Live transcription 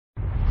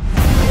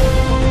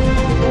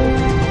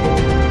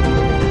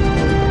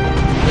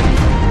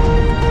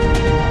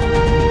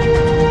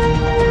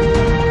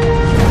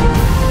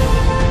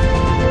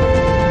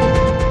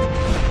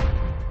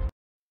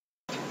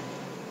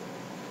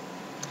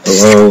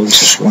video,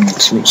 just wanted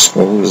to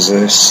expose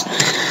this.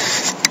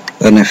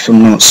 And if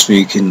I'm not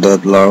speaking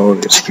dead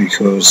loud, it's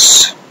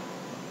because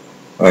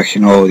I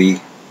can only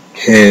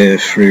hear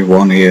through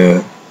one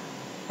ear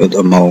at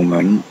the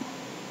moment,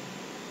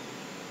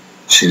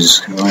 which is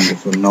kind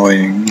of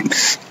annoying.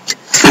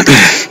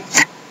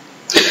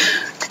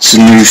 It's a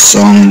new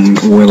song,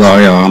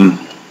 will.i.am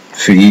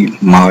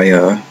feat.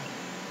 Maya.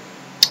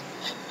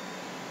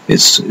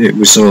 It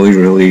was only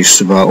released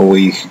about a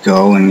week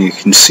ago, and you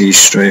can see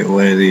straight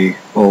away the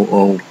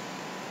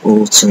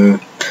alter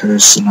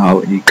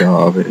personality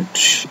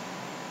garbage.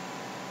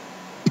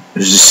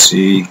 As you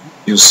see,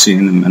 you'll see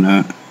in a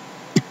minute.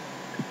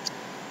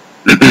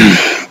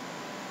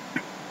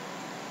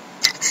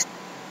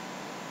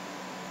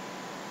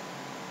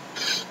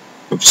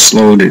 I've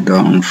slowed it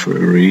down for a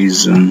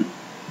reason.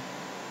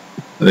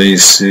 There you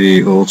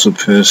see, alter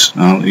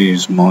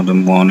personalities, more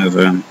than one of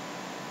them.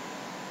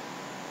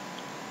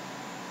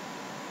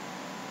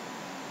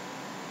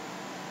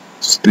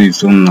 They've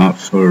done that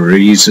for a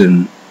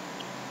reason.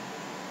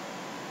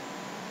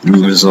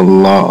 And there's a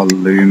lot of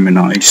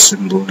illuminati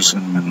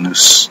symbolism in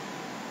this.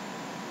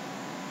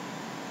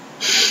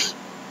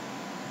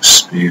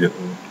 Speed it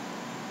up.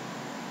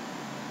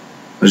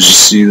 As you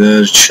see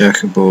there, the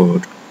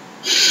checkerboard.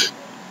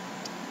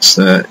 It's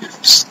there.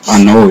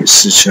 I know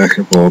it's the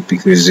checkerboard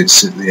because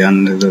it's at the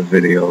end of the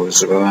video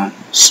as well.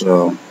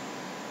 So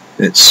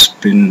it's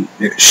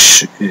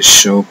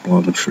showed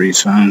more than 3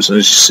 times, as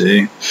you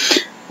see.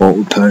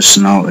 Alter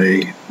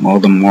personality, more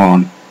than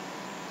one.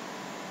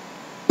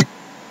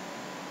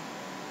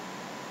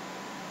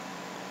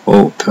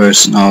 Alter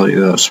personality,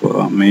 that's what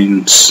that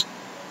means.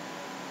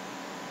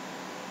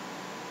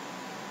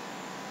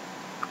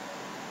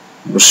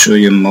 I'll show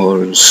you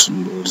more of the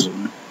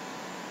symbolism.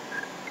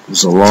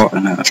 There's a lot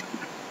in it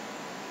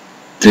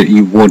that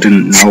you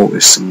wouldn't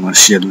notice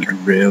unless you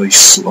really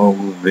slow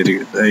the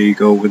video. There you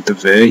go with the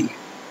V.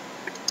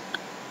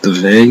 The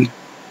V.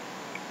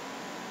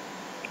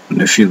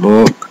 And if you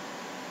look,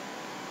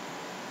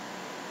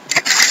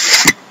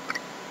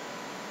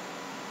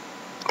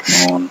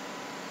 come on,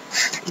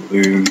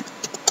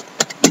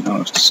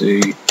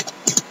 illuminati,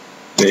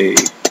 V,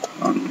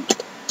 and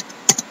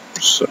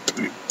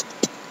sorry.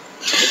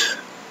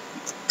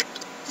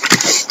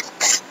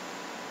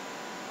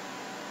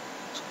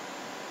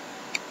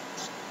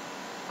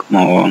 Come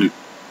on.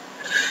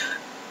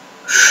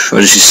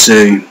 As you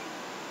see,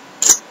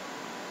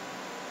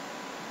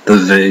 the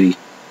V.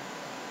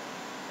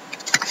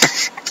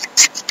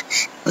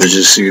 As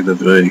you see the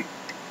V,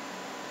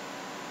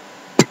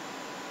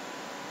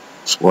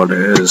 that's what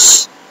it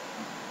is.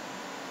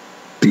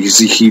 Because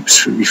he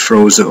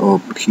throws it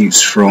up,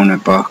 keeps throwing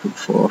it back and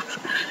forth.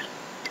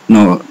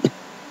 No,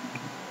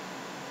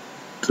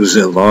 does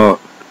it a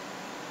lot.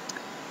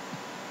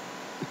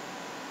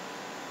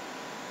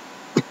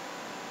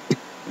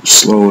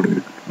 Slowed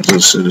it, as I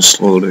said, I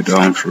slowed it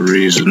down for a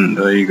reason.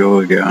 There you go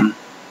again.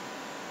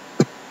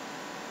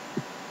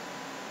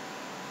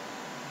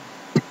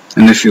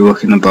 And if you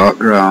look in the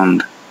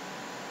background,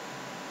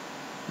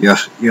 you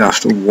have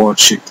to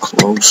watch it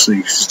closely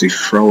because they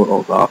throw it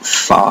up that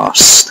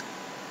fast.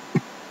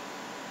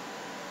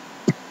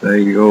 There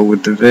you go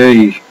with the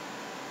V.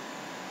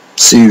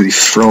 See, they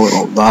throw it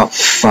up that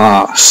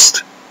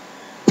fast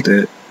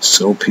that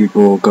so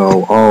people will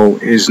go, oh,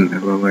 isn't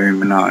it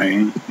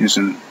Illuminati?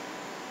 Isn't?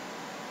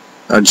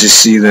 I just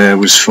see there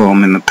was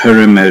forming the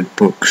pyramid,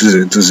 but because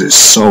it does it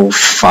so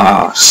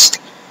fast.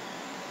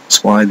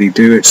 That's why they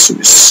do it, so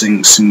it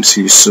sinks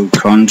into your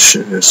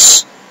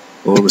subconscious.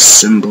 All the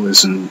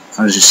symbolism,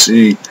 as you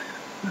see,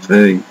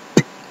 the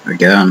V,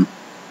 again.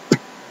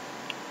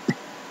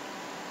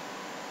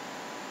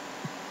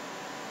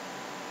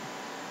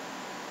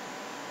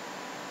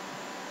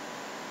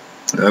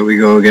 There we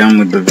go again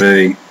with the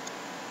V,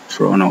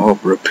 throwing it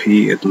up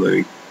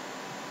repeatedly,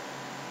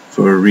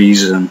 for a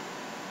reason.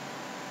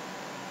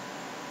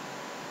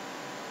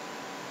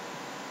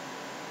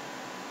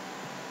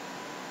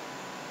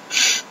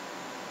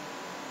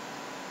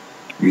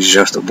 You just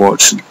have to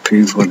watch the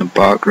people in the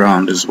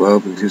background as well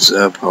because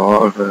they're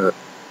part of it.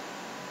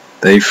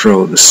 They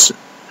throw this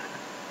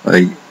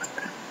like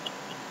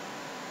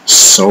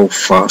so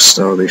fast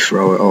how they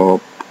throw it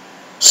up.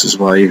 This is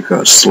why you've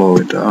got to slow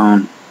it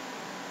down,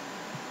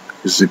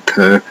 because they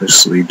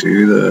purposely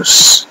do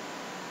this.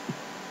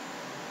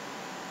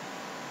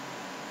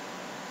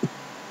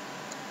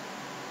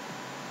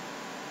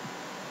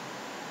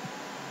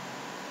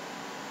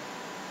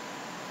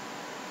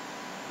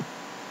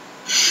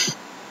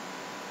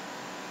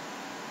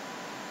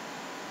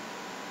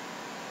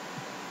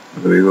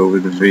 There we go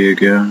with the V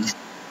again.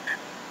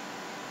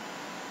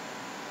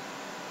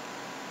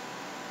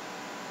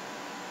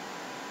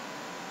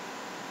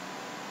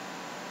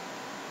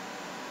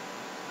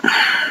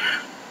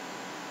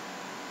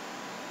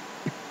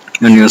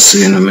 And you'll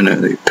see in a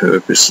minute he's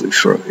purposely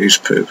throwing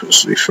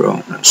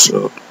it,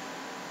 so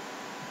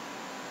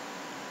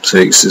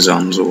takes his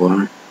hands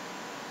away.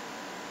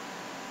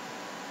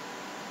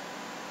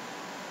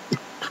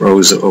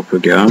 Throws it up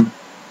again,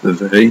 the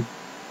V.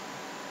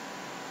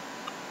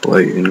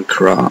 blatant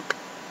crap.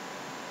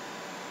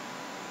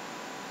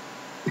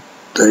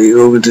 There you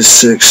go with the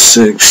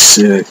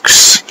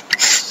 666.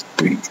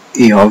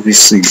 He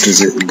obviously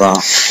does it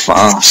that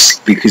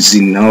fast because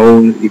he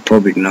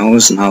probably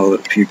knows now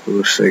that people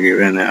are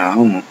figuring it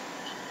out.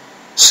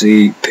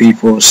 See,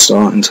 people are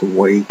starting to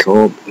wake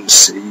up and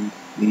see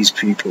these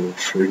people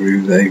for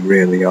who they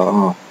really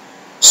are.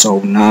 So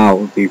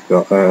now they've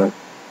got to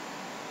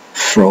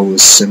throw the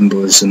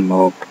symbolism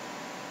up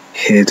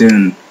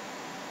hidden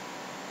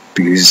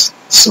because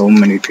so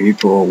many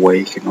people are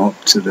waking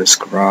up to this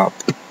crap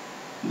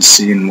and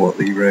seeing what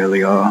they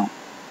really are.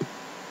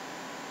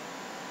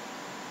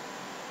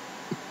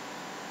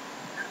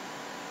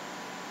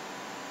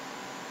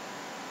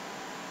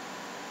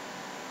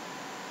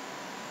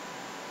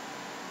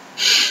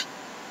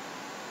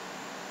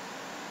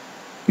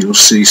 You'll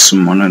see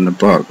someone in the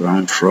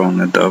background throwing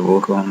the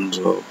devil horns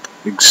up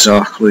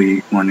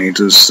exactly when he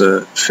does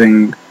the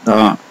thing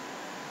that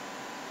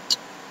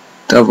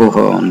devil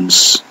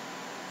horns.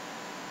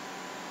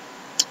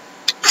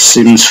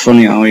 Seems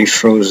funny how he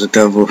throws the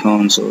devil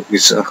horns up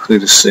exactly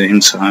the same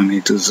time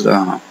he does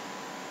that.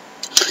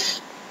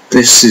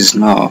 This is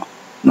not,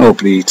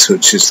 nobody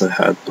touches the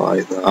head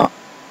like that,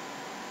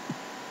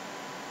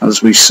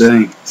 as we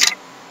say.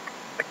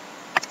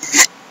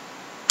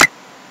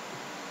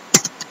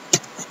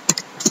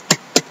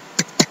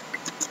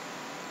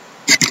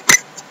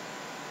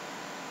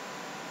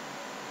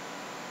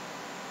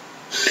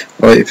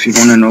 Right, if you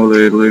want to know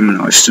the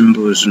illuminati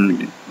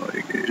symbolism,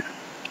 like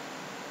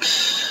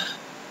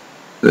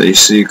that you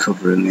see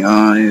covering the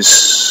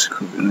eyes,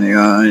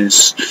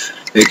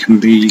 it can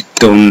be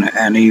done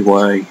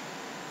anyway,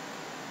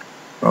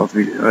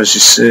 as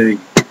you see,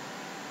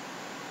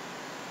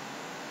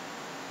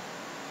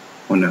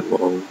 when it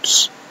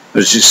loads,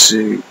 as you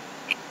see,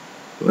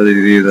 when they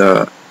do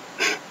that,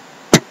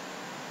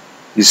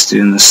 he's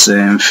doing the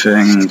same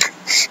thing.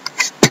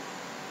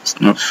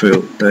 It's not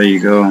filled, there you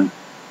go.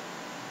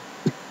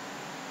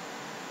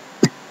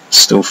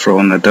 Still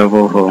throwing the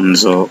devil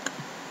horns up.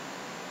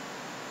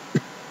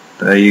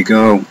 There you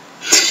go.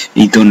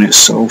 He done it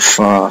so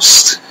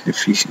fast.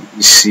 If you've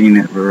seen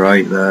it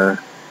right there,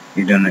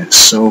 he done it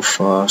so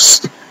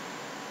fast.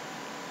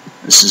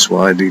 This is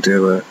why they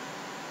do it.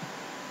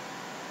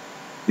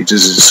 He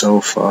does it so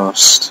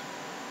fast.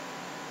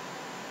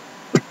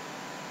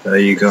 There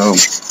you go.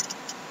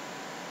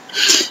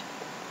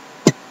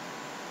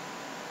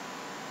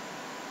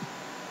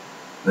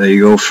 There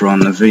you go,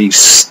 throwing the V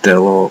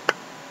still up.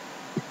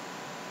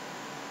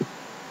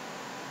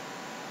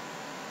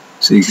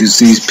 See, because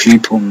these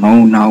people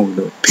know now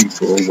that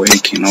people are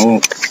waking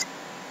up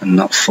and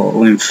not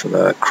falling for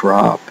that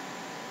crap.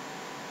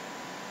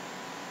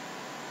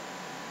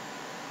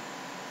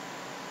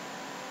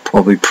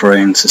 Probably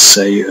praying to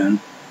Satan.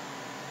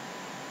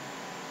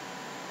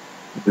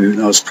 Who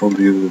knows,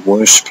 probably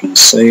worshipping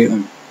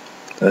Satan,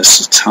 their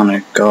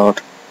satanic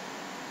god.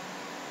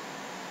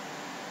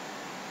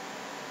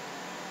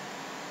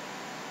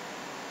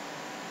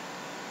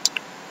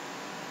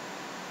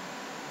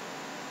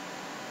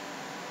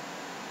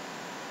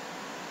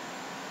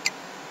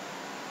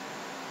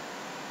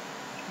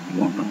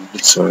 One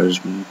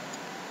advertisement.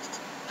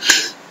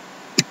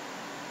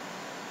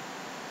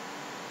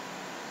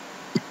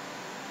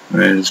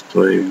 Rain's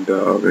playing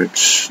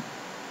garbage.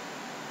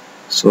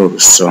 That's what the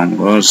song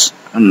was,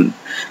 and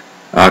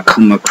I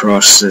come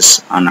across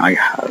this and I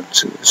had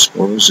to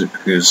expose it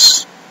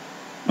because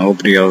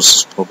nobody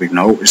else has probably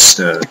noticed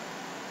it.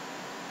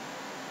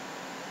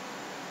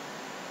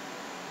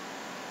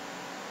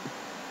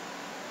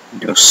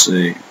 You'll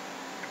see.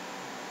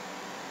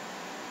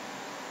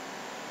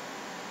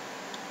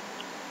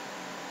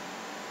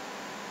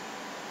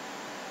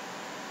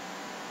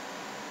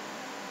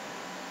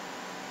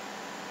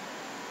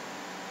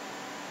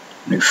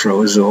 He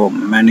throws it up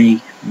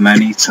many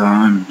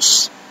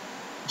times.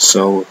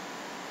 So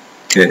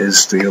it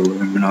is the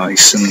Illuminati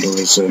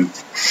symbolism.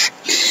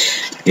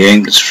 He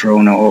ain't just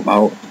thrown it up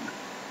out.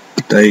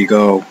 There you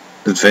go,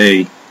 the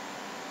V.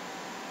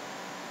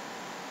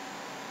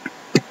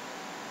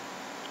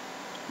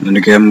 And then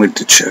again with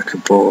the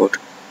checkerboard.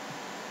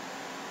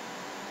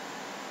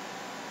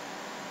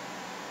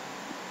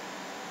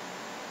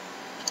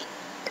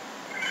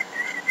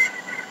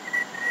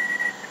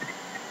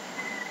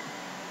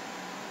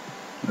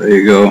 There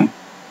you go,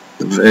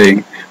 the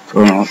V,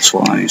 thrown out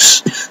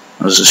twice,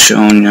 as I've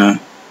shown you.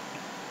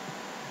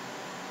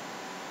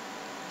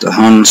 The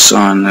hand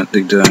sign that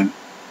they do,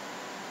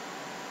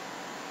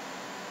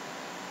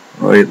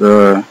 right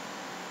there,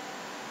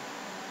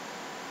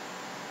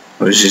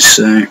 as you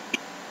see,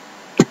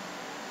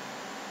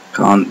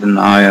 can't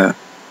deny it,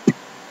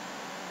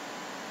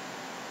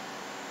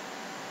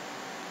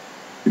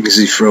 because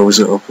he throws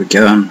it up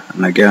again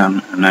and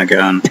again and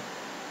again,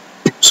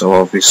 so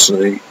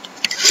obviously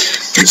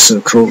it's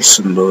occult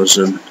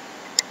symbolism.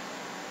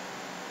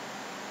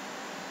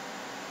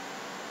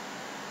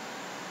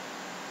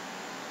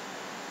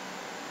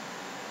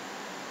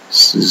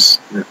 This is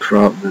the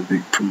crap that they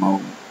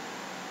promote.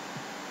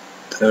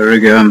 There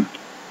again,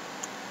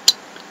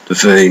 the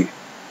V.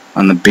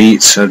 And the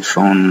Beats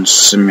headphones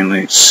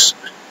simulates,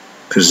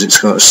 because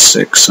it's got a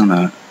 6 on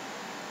it.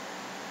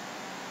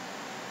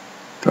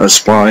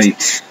 That's why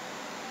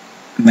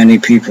many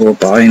people are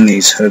buying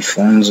these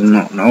headphones and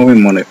not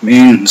knowing what it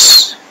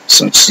means.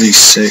 It's actually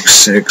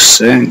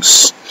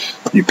 666.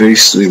 You're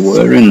basically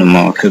wearing the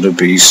mark of the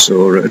beast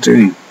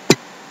already.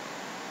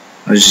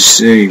 As you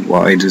see,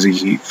 why does he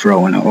keep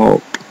throwing it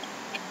up?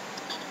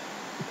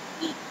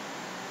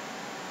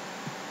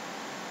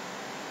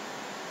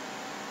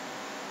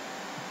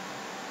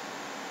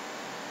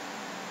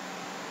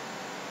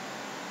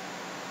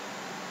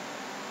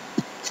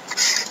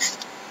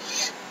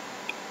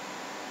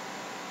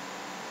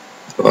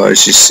 But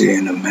as you see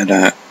in a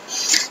minute,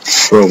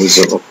 throws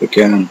it up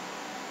again.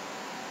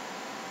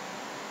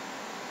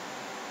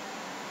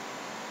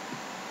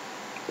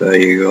 There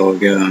you go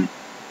again.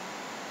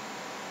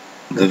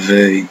 The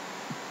V.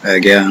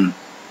 Again.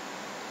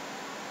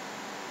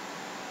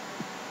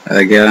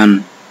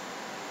 Again.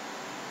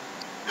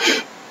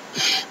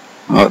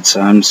 At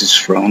times he's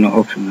thrown it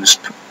up in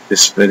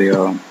this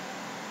video.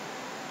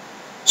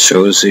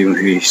 Shows you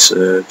who he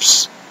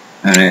serves.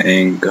 And it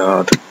ain't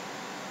God.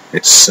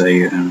 It's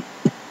Satan.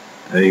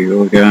 There you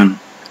go again.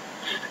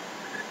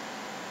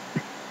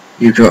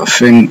 You've got to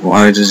think,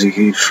 why does he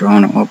keep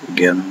throwing it up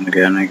again and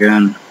again and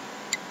again?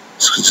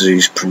 It's because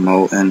he's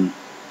promoting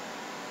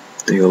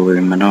the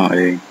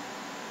Illuminati.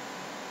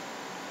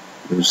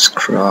 It was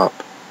crap.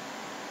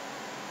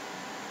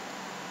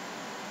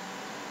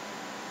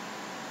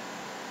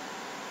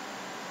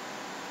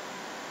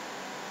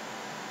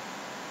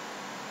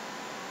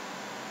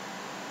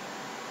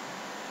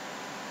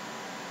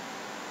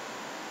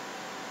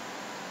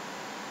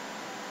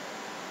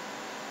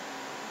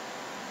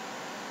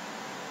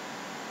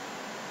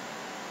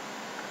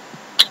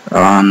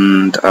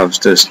 And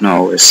I've just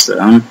noticed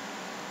then,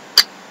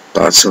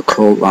 that's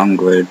occult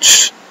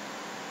language.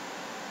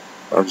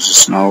 I've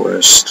just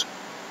noticed.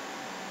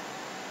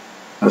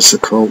 That's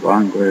occult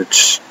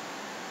language.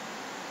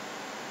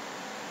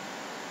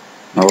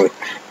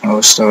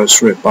 Notice how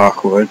it's written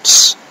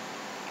backwards.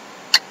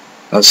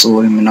 That's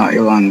Illuminati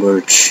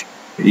language.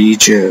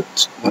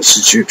 Egypt, that's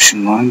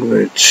Egyptian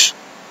language.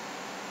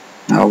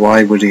 Now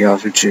why would he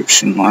have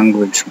Egyptian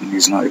language when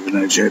he's not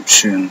even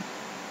Egyptian? It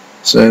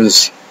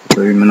says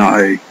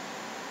Illuminati.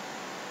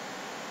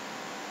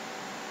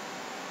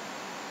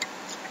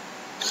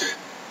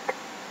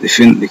 They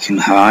think they can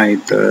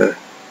hide the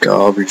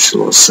garbage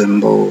little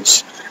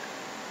symbols,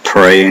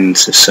 praying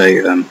to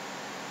Satan.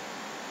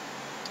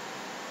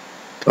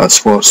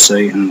 That's what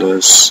Satan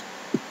does.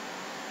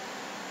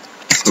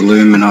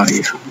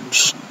 Illuminati.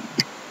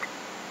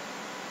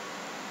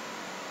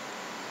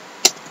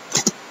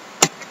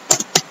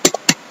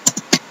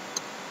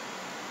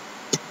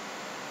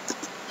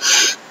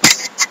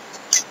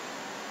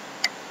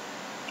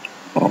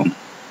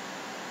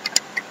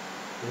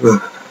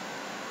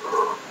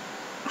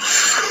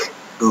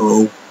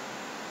 Oh.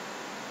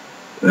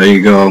 There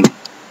you go.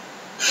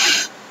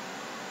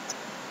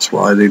 That's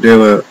why they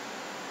do it.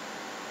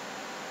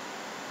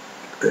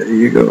 There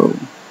you go.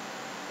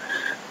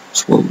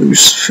 That's what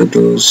Lucifer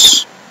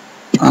does.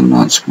 And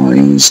that's what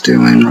he's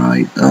doing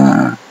right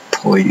there.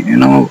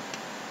 Pointing out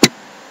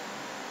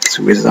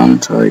to his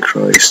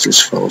Antichrist, his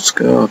false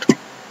god.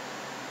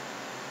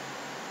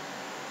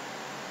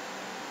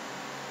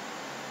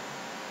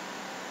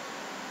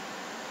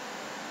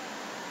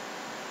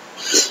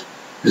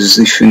 Because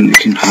they think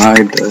they can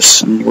hide their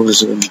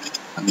symbolism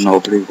and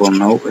nobody will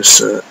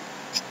notice it.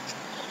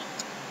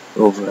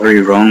 You're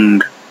very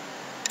wrong.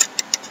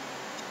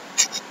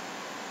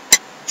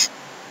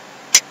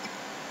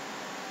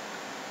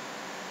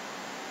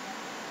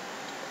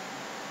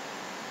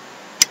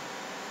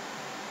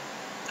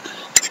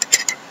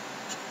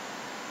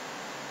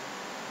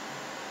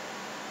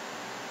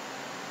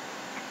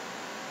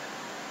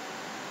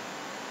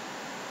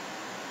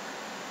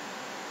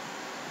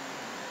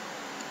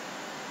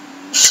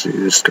 See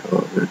this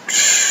garbage.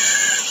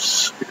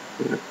 See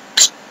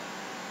it.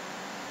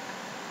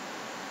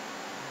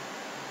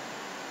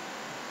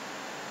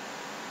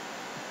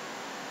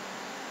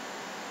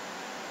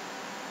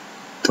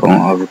 Don't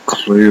have a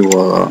clue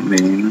what that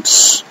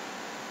means.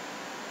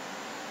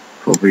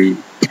 Probably,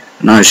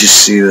 and as you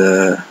see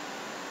the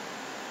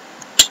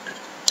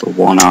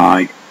one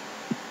eye.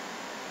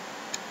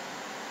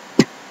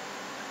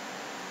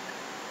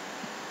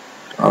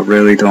 I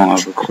really don't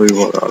have a clue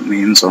what that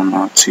means on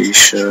that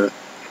t-shirt.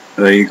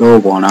 There you go,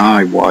 one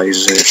eye. Why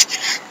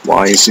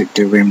is it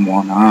doing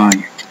one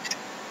eye?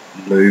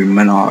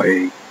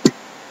 Illuminati.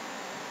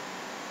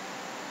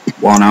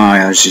 One eye,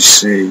 as you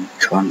see,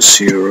 can't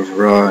see your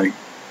other eye.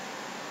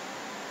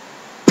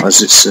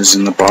 As it says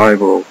in the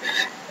Bible,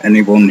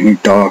 anyone who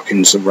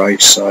darkens the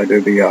right side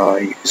of the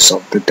eye is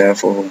of the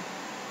devil.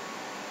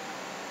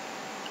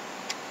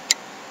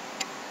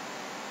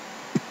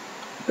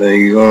 There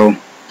you go.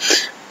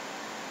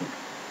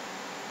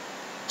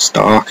 It's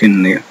dark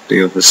in the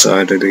other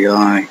side of the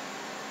eye.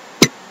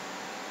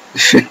 You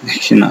think they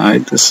can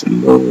hide the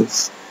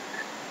symbols?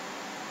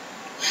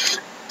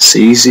 It's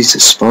easy to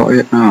spot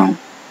it now.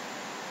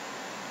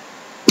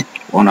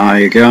 One eye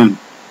again.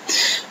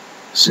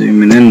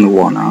 Zooming in the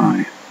one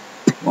eye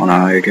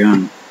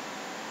again.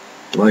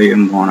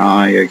 Blatant one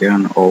eye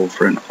again,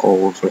 over and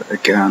over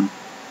again.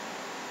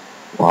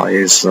 Why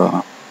is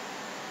that?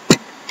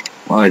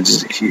 Why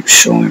does it keep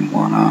showing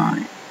one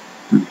eye?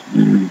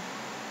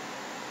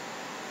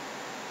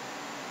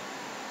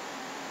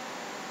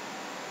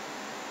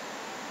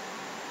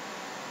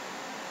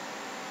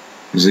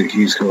 Because it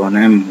keeps going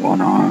in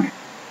one eye.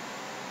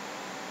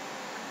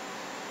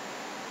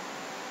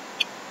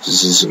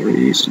 This is a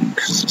reason,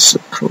 because it's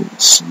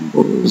occult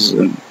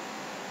symbolism.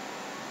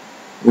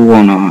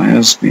 One eye,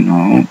 as we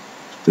know,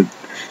 the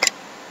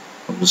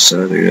other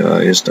side of the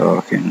eye is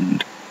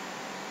darkened.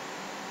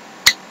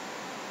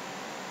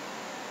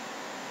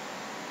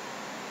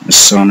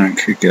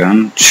 Masonic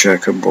again,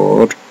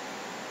 checkerboard.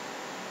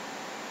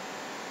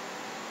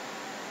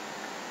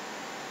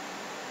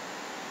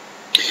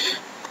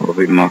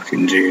 Probably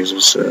mocking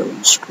Jesus there,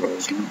 and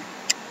surprise me.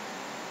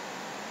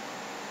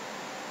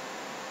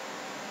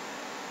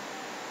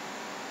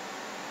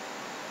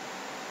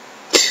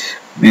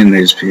 I mean,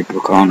 these people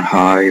can't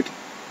hide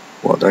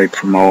what they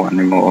promote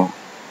anymore.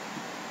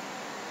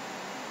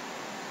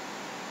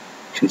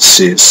 You can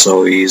see it's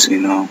so easy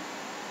now.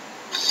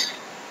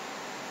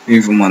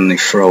 Even when they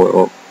throw it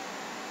up,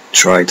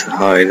 try to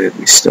hide it,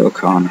 they still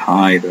can't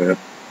hide it.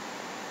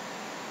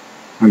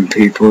 When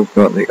people have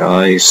got the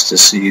eyes to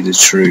see the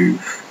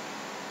truth,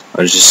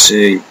 as you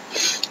see,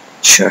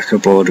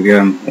 checkerboard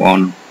again,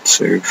 1,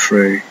 2,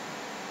 3.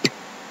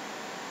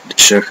 The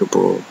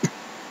checkerboard.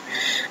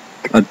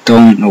 I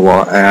don't know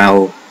what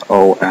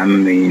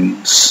L-O-M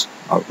means.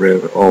 I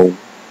really,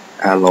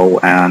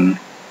 L-O-N.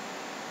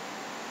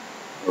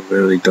 I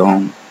really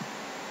don't.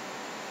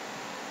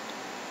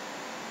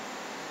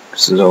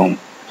 Because I don't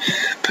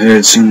pay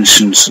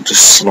attention to the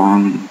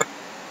slang.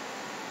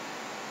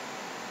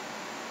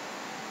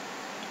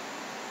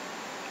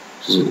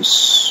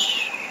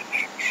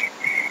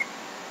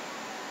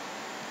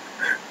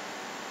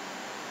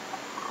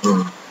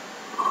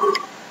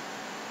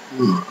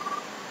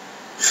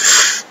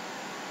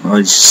 I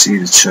just see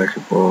the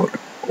checkerboard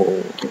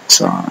all the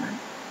time.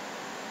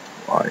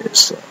 Why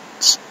is that?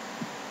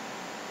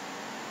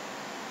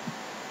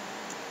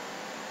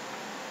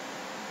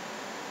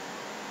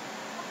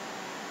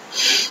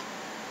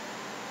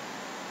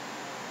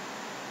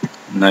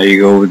 And there you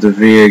go with the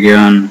V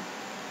again.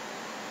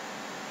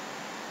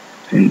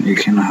 Think you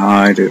can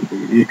hide it, but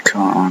you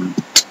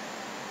can't.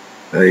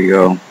 There you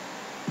go.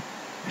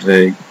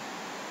 V.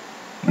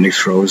 When he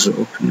throws it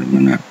up in a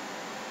minute.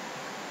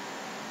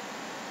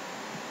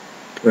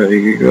 There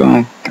you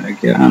go,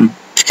 again,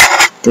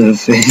 the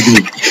V.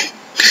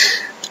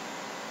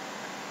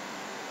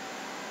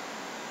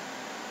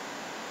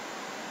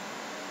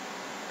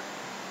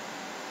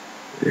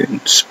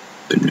 It's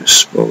been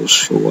exposed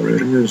for what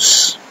it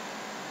is.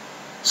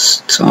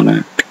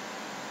 Satanic.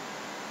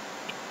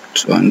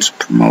 Trying to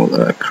promote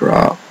that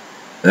crap.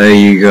 There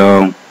you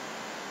go.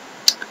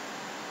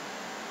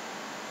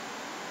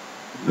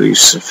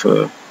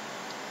 Lucifer.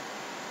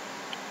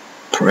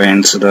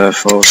 Praying to their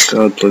false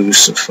god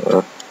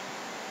Lucifer.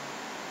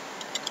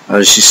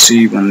 As you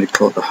see when they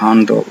put the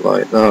hand up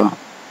like that.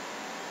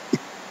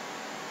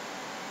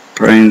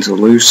 Praying to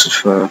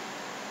Lucifer.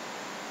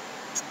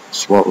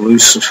 That's what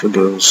Lucifer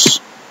does.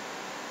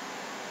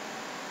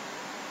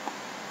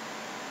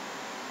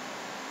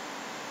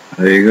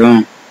 There you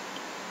go.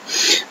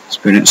 It's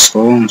been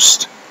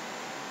exposed.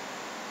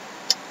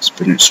 It's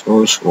been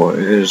exposed for what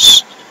it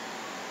is.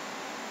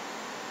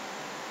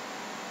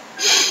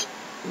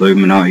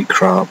 Illuminati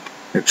crap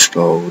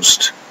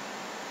exposed.